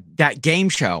had that game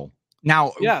show.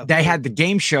 Now they had the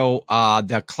game show,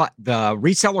 the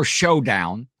Reseller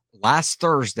Showdown last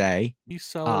Thursday.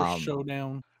 Reseller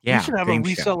Showdown. Yeah, we should have a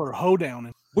reseller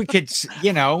hoedown. We could,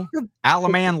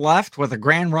 Alaman left with a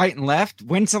grand right and left.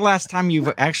 When's the last time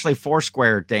you've actually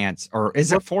Foursquare dance, or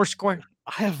is it Foursquare?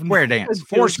 I have Square dance.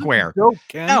 Foursquare.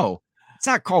 No, it's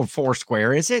not called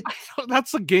Foursquare, is it?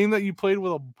 That's a game that you played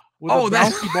with a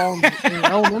bouncy ball in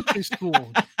elementary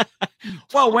school.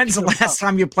 Well, when's the last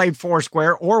time you played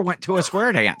Foursquare or went to a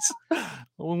square dance?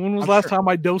 When was the last time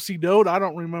I do-si-doed? I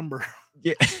don't remember.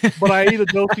 Yeah. But I ate a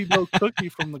do-si-do cookie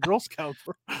from the Girl Scouts.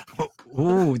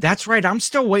 Ooh, that's right. I'm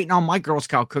still waiting on my Girl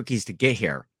Scout cookies to get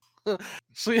here.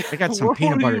 So I got some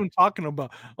peanut butter. What are you even talking about?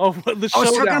 Oh, the I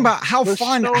was talking about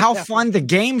how fun the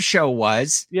game show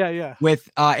was. Yeah. With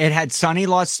it had Sonny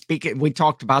Lost speaking. We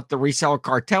talked about the Reseller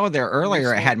Cartel there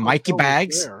earlier. It had Mikey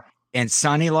Bags and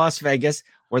Sonny Las Vegas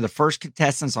were the first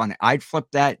contestants on I'd Flip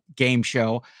That game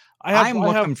show. I'm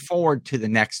looking forward to the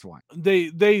next one. They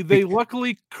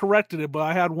luckily corrected it, but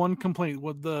I had one complaint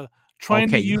with the trying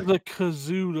to use the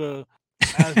kazoo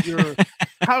as your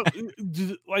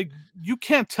you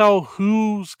can't tell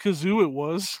whose kazoo it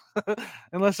was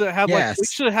unless it had it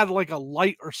should have had like a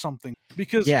light or something,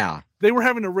 because they were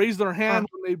having to raise their hand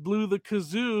when they blew the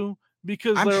kazoo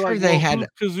because whose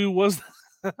kazoo was that?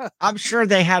 I'm sure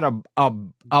they had a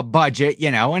budget,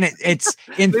 and it's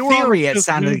in They were on theory a it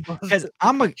sounded, Disney because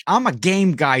budget. I'm a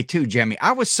game guy too, Jimmy.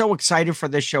 I was so excited for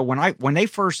this show when they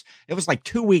first, it was like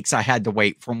 2 weeks I had to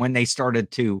wait from when they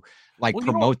started to like Well,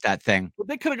 promote that thing. But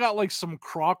they could have got like some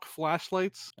croc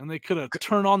flashlights, and they could have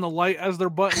turned on the light as their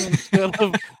button instead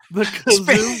of the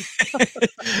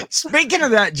kazoo. Speaking of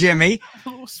that, Jimmy,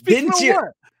 Speaking of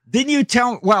what? didn't you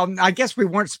tell? Well, I guess we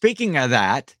weren't speaking of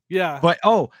that. Yeah, But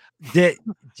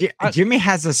Jimmy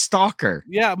has a stalker.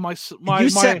 yeah. You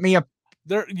sent me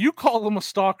You call them a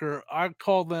stalker. I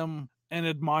call them an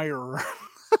admirer.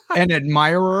 an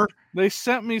admirer. They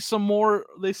sent me some more.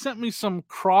 They sent me some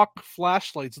croc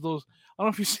flashlights. Those, I don't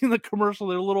know if you've seen the commercial.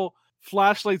 They're little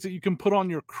flashlights that you can put on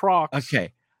your Crocs.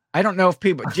 Okay. I don't know if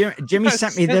Jimmy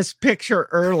sent me this picture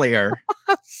earlier.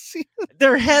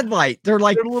 They're headlight. They're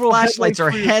like little flashlights or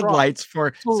headlights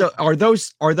for. So are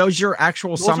those your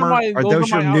actual summer? Are those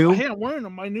your new? Hey, I'm wearing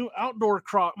them. My new outdoor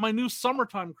Croc. My new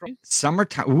summertime Croc.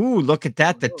 Summertime. Ooh, look at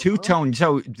that. The two-tone.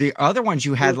 So the other ones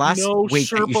you had last week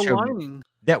that you showed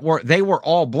they were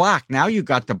all black. Now you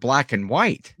got the black and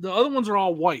white. The other ones are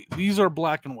all white. These are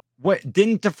black and white. What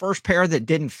didn't the first pair that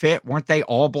didn't fit? Weren't they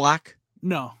all black?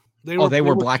 No. They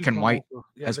were black and white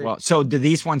as well. So do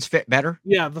these ones fit better?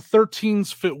 Yeah, the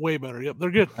 13s fit way better. Yep,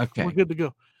 they're good. Okay. We're good to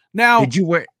go. Now, did you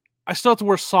wear? I still have to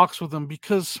wear socks with them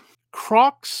because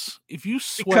Crocs, if you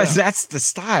sweat. Because that's the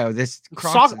style. This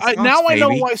Crocs. Now I know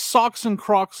why socks and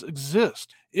Crocs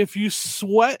exist. If you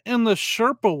sweat in the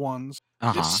Sherpa ones,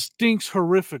 it stinks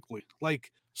horrifically.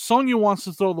 Like Sonia wants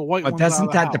to throw the white ones out. But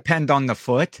doesn't that depend on the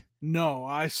foot? No,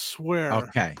 I swear.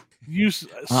 Okay.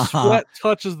 Sweat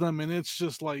touches them and it's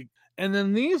just like, and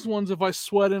then these ones, if I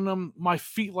sweat in them, my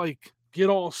feet like get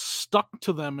all stuck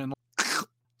to them, and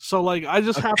so like I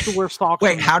just have to wear socks.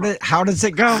 Wait, how does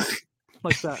it go?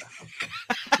 Like that.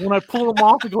 When I pull them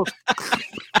off, it goes.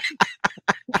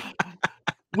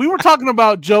 We were talking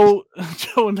about Joe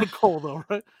and Nicole though,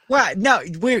 right? Well, no,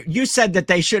 you said that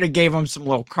they should have gave them some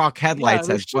little Croc headlights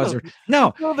as buzzer.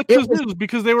 No,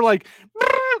 because they were like,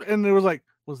 and they were like,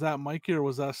 was that Mikey or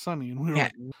was that Sonny? And we were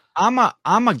like,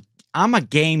 I'm a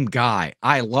game guy.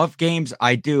 I love games.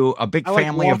 I do a big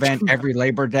family event every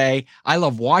Labor Day. I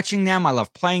love watching them. I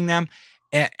love playing them.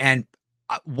 And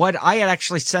what I had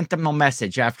actually sent them a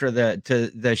message after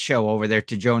the show over there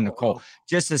to Joe and Nicole,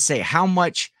 just to say how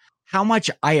much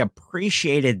I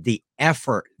appreciated the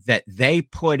effort that they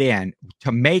put in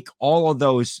to make all of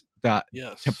those, to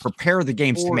prepare the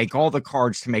games, to make all the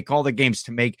cards, to make all the games,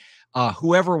 to make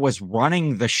whoever was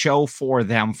running the show for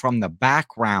them from the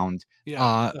background.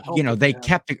 They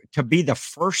kept it to be the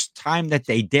first time that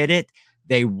they did it.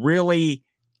 They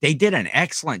did an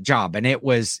excellent job, and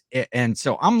and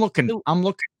so I'm looking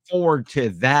forward to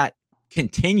that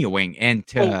continuing. And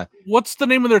what's the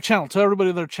name of their channel? Tell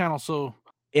everybody their channel. So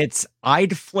it's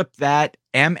I'd Flip That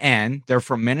MN. They're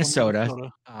from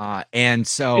Minnesota. And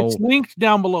so it's linked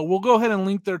down below. We'll go ahead and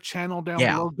link their channel down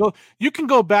below. You can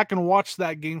go back and watch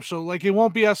that game show. Like, it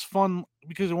won't be as fun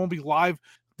because it won't be live.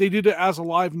 They did it as a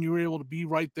live, and you were able to be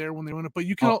right there when they went it. But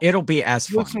you can, it'll be as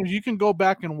fun. Listeners, you can go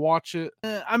back and watch it.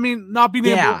 I mean, not being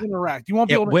able to interact. You won't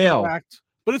be able to interact.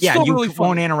 But it's still really fun.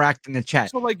 Won't interact in the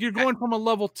chat. So, like, you're going from a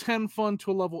level 10 fun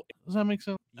to a level 8. Does that make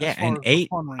sense? Yeah, an 8.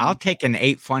 I'll take an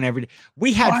 8 fun every day.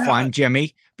 We had fun,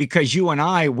 Jimmy, because you and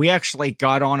I, we actually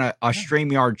got on a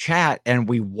StreamYard chat and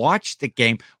we watched the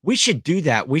game. We should do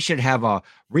that. We should have a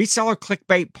Reseller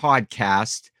Clickbait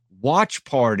podcast watch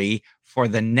party for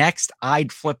the next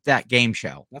I'd Flip That game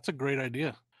show. That's a great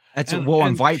idea. We'll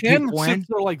invite people in.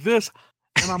 They're like this,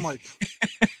 and I'm like,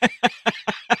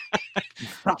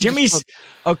 Jimmy's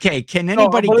okay. Can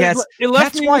anybody guess?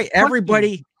 That's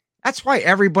why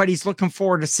everybody's looking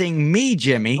forward to seeing me,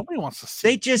 Jimmy. Nobody wants to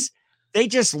see. They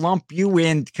just lump you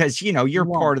in because you're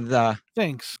part of the.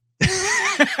 Thanks.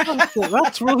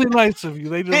 That's really nice of you.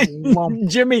 They just lump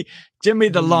Jimmy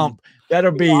the lump.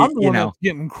 That'll be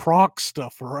getting Croc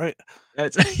stuff, right?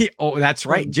 That's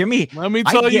right, Jimmy. Let me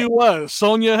tell you what,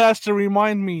 Sonia has to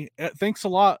remind me. Thanks a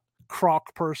lot,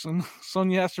 Croc person.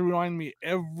 Sonia has to remind me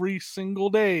every single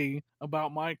day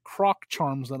about my Croc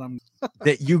charms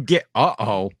that you get.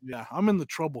 Yeah, I'm in the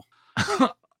trouble.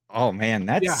 Oh man,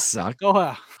 that sucks.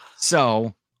 Oh,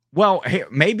 so. Well, hey,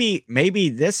 maybe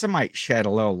this might shed a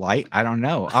little light. I don't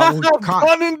know.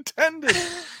 Pun intended.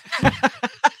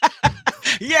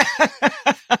 Yeah.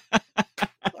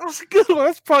 That's good.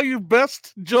 That's probably your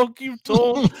best joke you've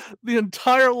told the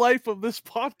entire life of this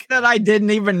podcast. That I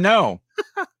didn't even know.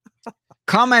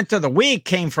 Comment of the week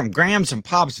came from Grams and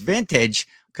Pop's Vintage,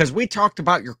 because we talked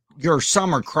about your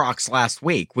summer Crocs last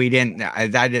week. We didn't.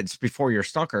 It's before your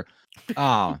stalker.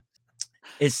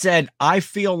 It said, I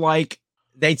feel like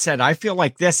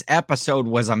this episode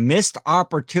was a missed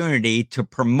opportunity to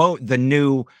promote the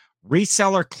new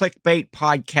reseller clickbait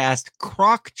podcast,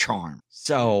 Croc Charm.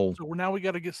 So now we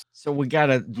got to get. So we got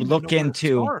to look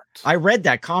into. I read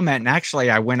that comment, and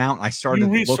actually, I went out and I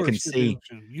started to look and see.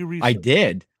 I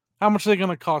did. How much are they going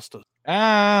to cost us?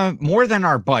 More than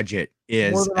our budget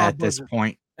is at this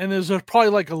point. And is there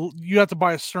probably you have to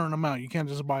buy a certain amount? You can't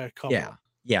just buy a couple.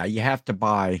 Yeah, you have to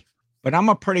buy. But I'm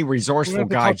a pretty resourceful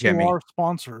guy, Jimmy. Our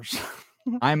sponsors.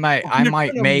 I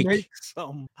might make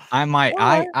some.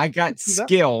 I got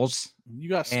skills. You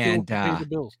got skills to pay the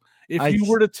bills. If you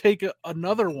were to take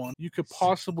another one, you could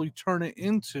possibly turn it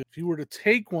into. If you were to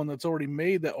take one that's already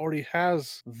made, that already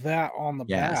has that on the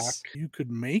back, you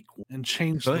could make one and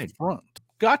change the front.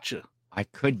 Gotcha. I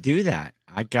could do that.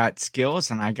 I got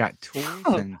skills and I got tools.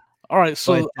 And all right,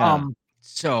 so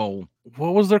so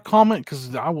what was their comment?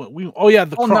 Because the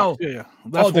Crocs. Yeah,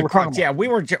 that's the Crocs. Yeah, we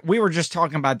were just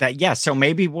talking about that. Yeah, so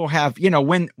maybe we'll have when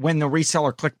the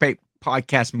reseller clickbait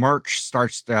podcast merch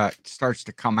starts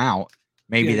to come out.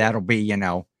 Maybe that'll be, in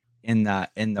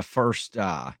the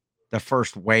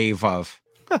first wave of,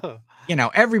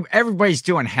 everybody's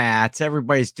doing hats,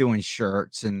 everybody's doing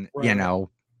shirts, and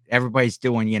everybody's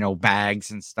doing,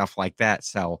 bags and stuff like that.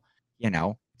 So, you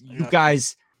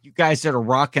guys that are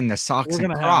rocking the socks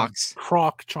and Crocs,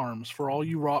 Croc charms for all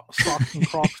you socks and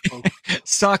Crocs folks.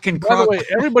 Sock and Croc. By the way,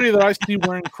 everybody that I see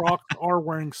wearing Crocs are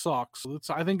wearing socks. So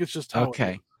I think it's just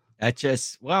okay. That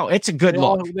just it's a good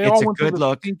look. It's a good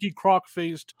look. Stinky croc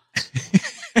faced.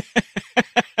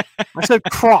 I said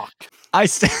croc. I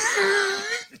said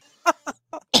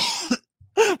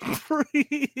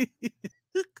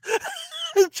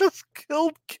It just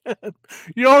killed Ken.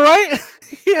 You all right?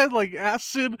 He had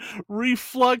acid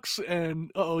reflux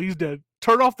and he's dead.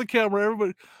 Turn off the camera,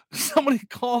 everybody. Somebody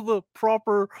call the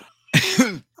proper.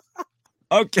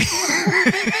 Okay.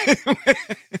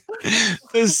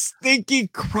 The stinky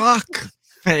croc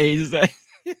phase.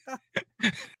 Yeah.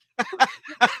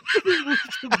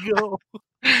 Go.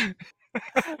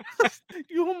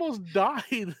 You almost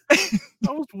died.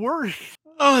 I was worried.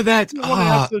 Oh, that's.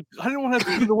 I didn't want to have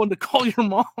to be the one to call your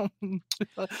mom.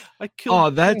 I killed. Oh,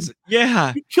 that's Ken.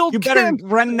 Yeah. You killed. You better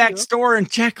run next door and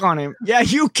check on him. Yeah,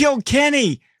 you killed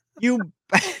Kenny. You.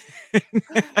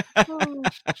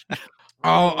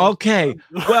 Oh, okay.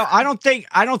 Well, I don't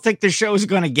think the show's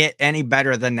going to get any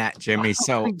better than that, Jimmy.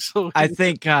 So I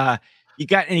think you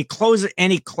got any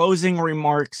closing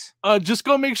remarks? Just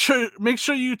go make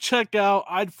sure you check out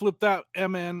I'd Flip That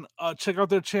MN. Check out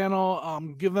their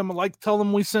channel. Give them a like. Tell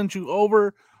them we sent you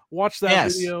over. Watch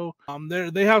that video.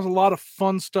 They have a lot of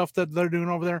fun stuff that they're doing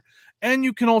over there, and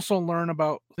you can also learn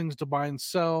about things to buy and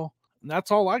sell. And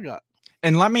that's all I got.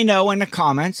 And let me know in the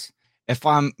comments if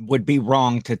would be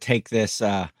wrong to take this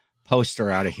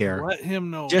poster out of here. Let him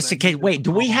know. Just in case. Wait,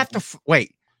 do we have to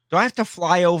wait? Do I have to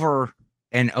fly over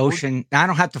an ocean? I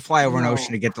don't have to fly over an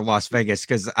ocean to get to Las Vegas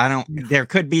because I don't. There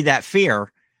could be that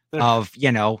fear of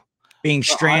being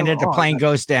stranded. The plane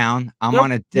goes down. I'm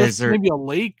on a desert. Maybe a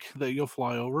lake that you'll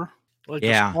fly over.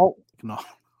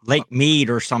 Lake Mead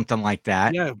or something like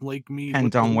that. Yeah, Lake Mead.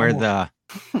 Depends on where the.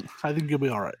 I think you'll be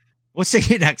all right. We'll see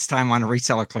you next time on the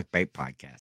Reseller Clickbait Podcast.